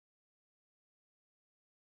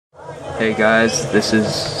Hey guys, this is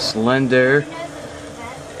Slender.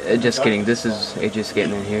 Just kidding, this is just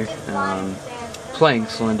getting in here. Playing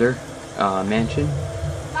Slender Mansion.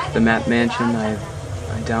 The map Mansion, I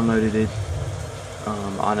downloaded it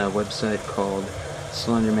on a website called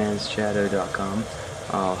slendermanshadow.com.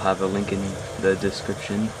 I'll have a link in the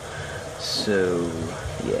description. So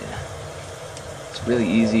yeah, it's really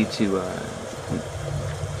easy to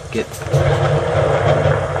get.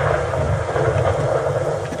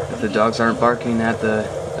 If the dogs aren't barking at the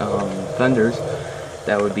thunders,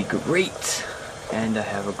 that would be great. And I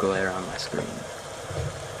have a glare on my screen,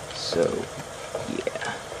 so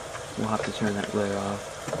yeah, we'll have to turn that glare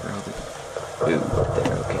off. Probably. Ooh,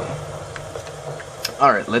 there. Okay.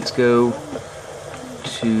 All right, let's go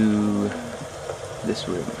to this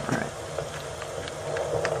room. All right.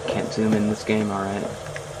 Can't zoom in this game. All right.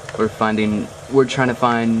 We're trying to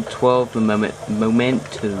find 12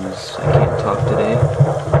 mementos. I can't talk today.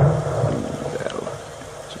 Ooh,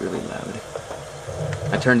 it's really loud.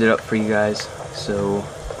 I turned it up for you guys, so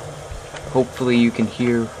hopefully you can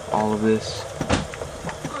hear all of this.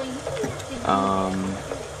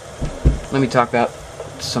 Let me talk about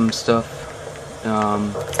some stuff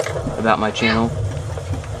about my channel.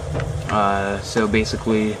 So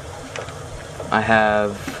basically, I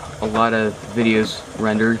have a lot of videos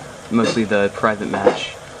rendered, mostly the private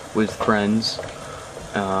match with friends,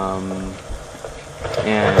 and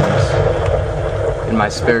in my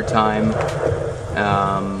spare time,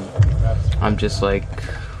 I'm just like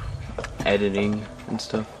editing and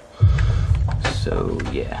stuff. So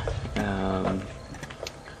yeah,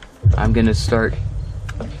 I'm gonna start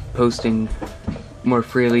posting more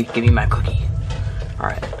freely. Give me my cookie.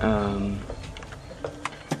 Alright, I'm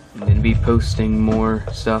gonna be posting more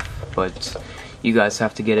stuff, but you guys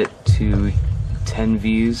have to get it to 10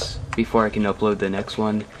 views before I can upload the next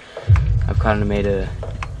one. I've kind of made a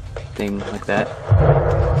thing like that.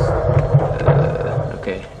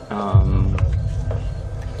 Okay,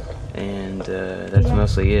 and that's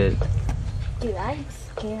mostly it. Dude, I'm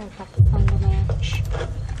scared about the Thunder Man. Shh.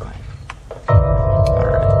 Quiet.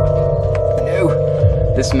 Alright. No!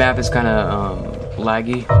 This map is kind of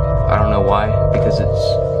laggy. I don't know why, because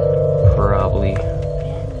it's probably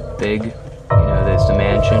big. You know, there's the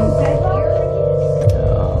mansion.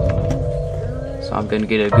 So I'm gonna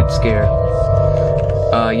get a good scare.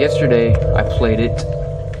 Yesterday I played it,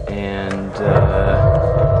 and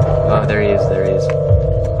oh, there he is.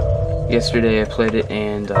 Yesterday I played it,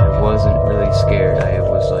 and I wasn't really scared. I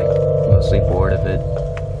was like mostly bored of it.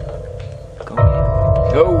 Go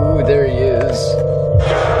ahead. Oh, there he is.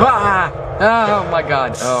 Ah! Oh my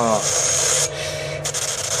God. Oh.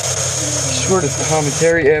 Shortest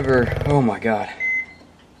commentary ever. Oh my God.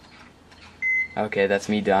 Okay, that's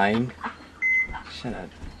me dying. Shut up.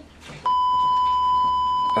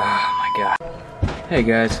 Oh my God. Hey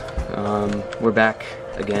guys, we're back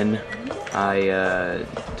again. I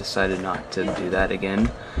decided not to do that again,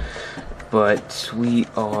 but we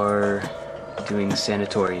are doing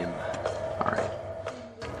sanatorium. Alright.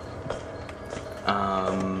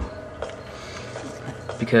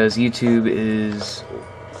 Because YouTube is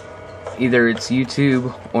either it's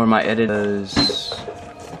YouTube or my editors.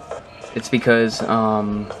 It's because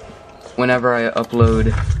whenever I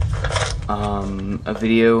upload a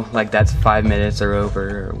video like that's 5 minutes or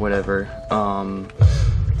over or whatever,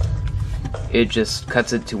 it just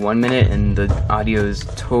cuts it to 1 minute and the audio is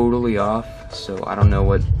totally off, so I don't know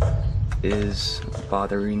what is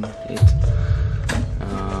bothering it.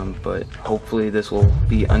 But hopefully this will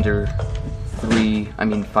be under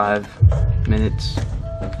 5 minutes.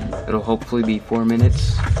 It'll hopefully be 4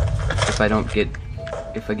 minutes if I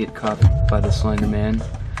get caught by the Slender Man.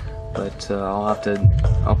 But I'll have to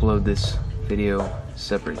upload this video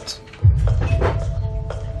separate.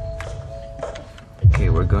 Okay,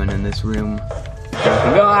 we're going in this room.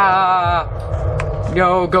 Ah!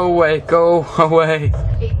 No, go away, go away.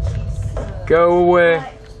 Go away.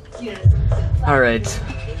 Alright.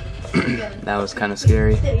 That was kind of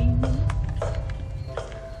scary.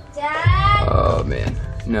 Oh man.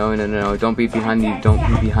 No, don't be behind me. Don't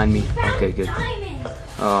be behind me. Okay, good.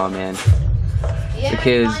 Oh man.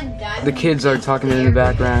 The kids are talking in the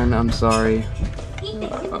background. I'm sorry.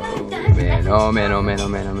 Oh man.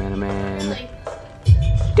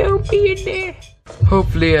 Don't be in there.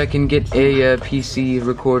 Hopefully I can get a PC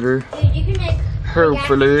recorder.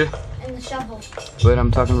 Hopefully. But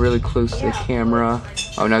I'm talking really close to the camera.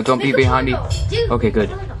 Oh no, don't be behind me. Okay,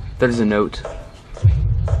 good. There's a note.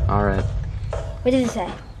 Alright. What did it say?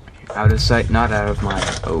 Out of sight, not out of mind.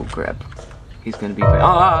 Oh crap. He's gonna be.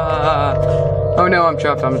 Ah! Oh no, I'm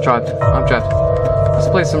trapped. Let's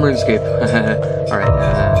play some RuneScape. Alright,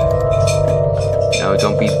 No,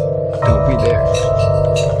 don't be there.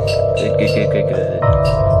 Good.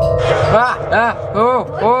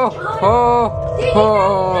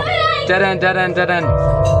 Oh. Dead end.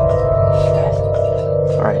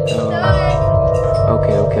 Alright,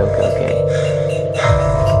 okay.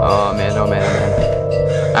 Oh man.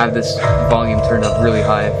 I have this volume turned up really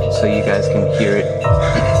high so you guys can hear it.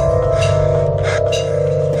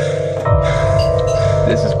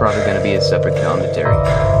 This is probably going to be a separate commentary.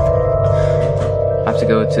 I have to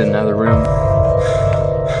go to another room.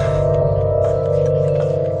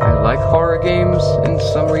 I like horror games in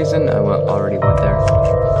some reason. I already went there.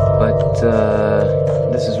 But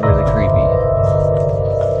this is really creepy.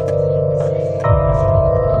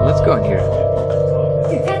 Let's go in here.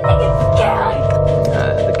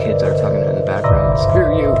 The kids are talking in the background.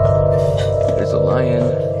 Screw you. There's a lion.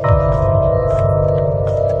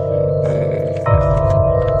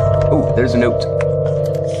 Oh, there's a note.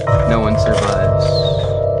 No one survives.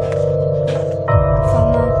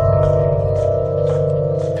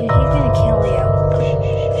 Dude, he's gonna kill you.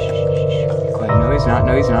 Quiet. No,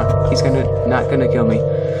 he's not. He's not gonna kill me.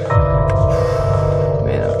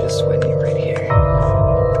 Man, I'm just sweating right here.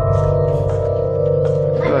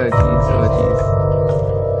 Oh jeez.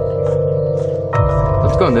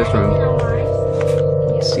 Let's go in this room.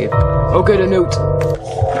 Let's see if. Oh, good, a note.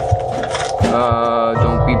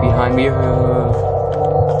 Don't be behind me.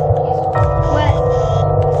 What?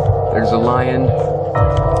 There's a lion.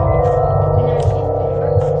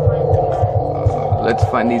 Let's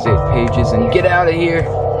find these 8 pages and get out of here.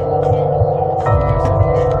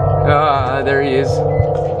 There he is.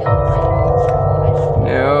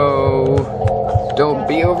 No. Don't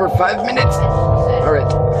be over 5 minutes.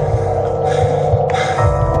 Alright.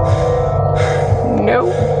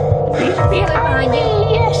 No. He's behind you.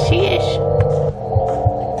 Yes, he is.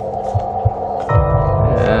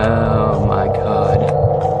 Oh my god.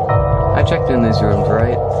 I checked in these rooms,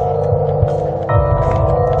 right?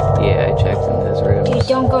 Okay. Yeah, I checked in those rooms. Dude,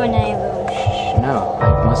 don't go in any room. No, I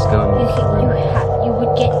must go in the room. You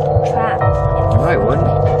would get trapped. No, I wouldn't.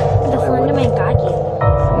 The Slenderman got you.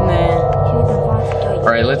 Nah. He was impossible.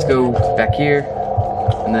 Alright, let's go back here.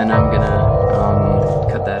 And then I'm gonna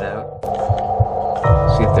cut that out.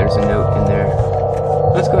 See if there's a note in there.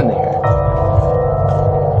 Let's go in there.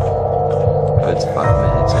 Oh, it's 5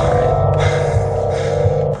 minutes, alright.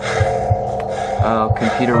 Oh,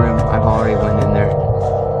 computer room. I've already went in there.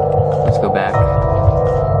 Let's go back.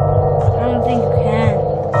 I don't think you can.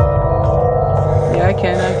 Yeah, I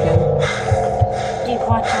can. Dude,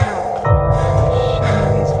 watch out.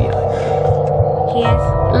 He's behind me. He is?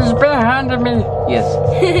 He's behind me. Yes.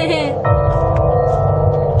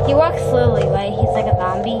 He walks slowly, right? He's like a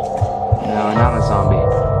zombie. No, not a zombie.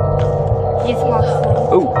 He just walks slowly.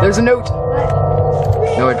 Oh, there's a note.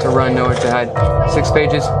 Nowhere to run, nowhere to hide. 6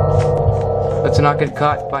 pages. Let's not get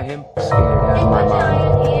caught by him. Scared out of my mind.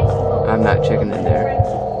 I'm not checking in there.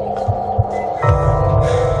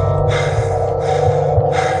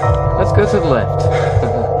 Let's go to the left. I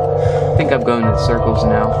think I'm going in circles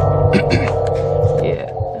now. Yeah.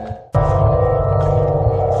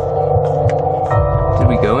 Did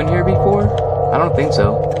we go in here before? I don't think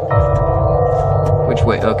so. Which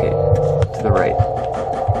way? Okay. To the right.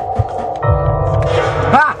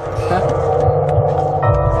 Ha!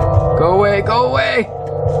 Go away!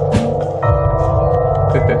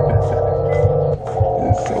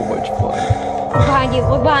 This is so much fun.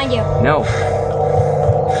 Look behind you. No.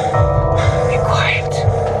 Be quiet.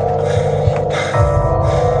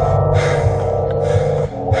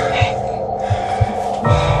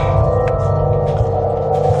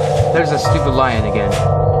 There's a stupid lion again.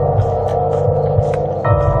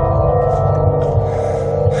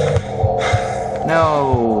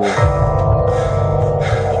 No.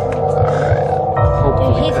 Alright.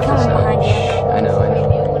 Hopefully Dude, he's cut this coming out. behind you. I know.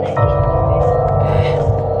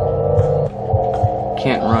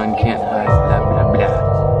 Can't run, can't hide, blah blah blah.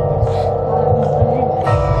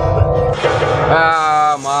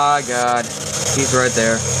 Oh my god. He's right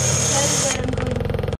there.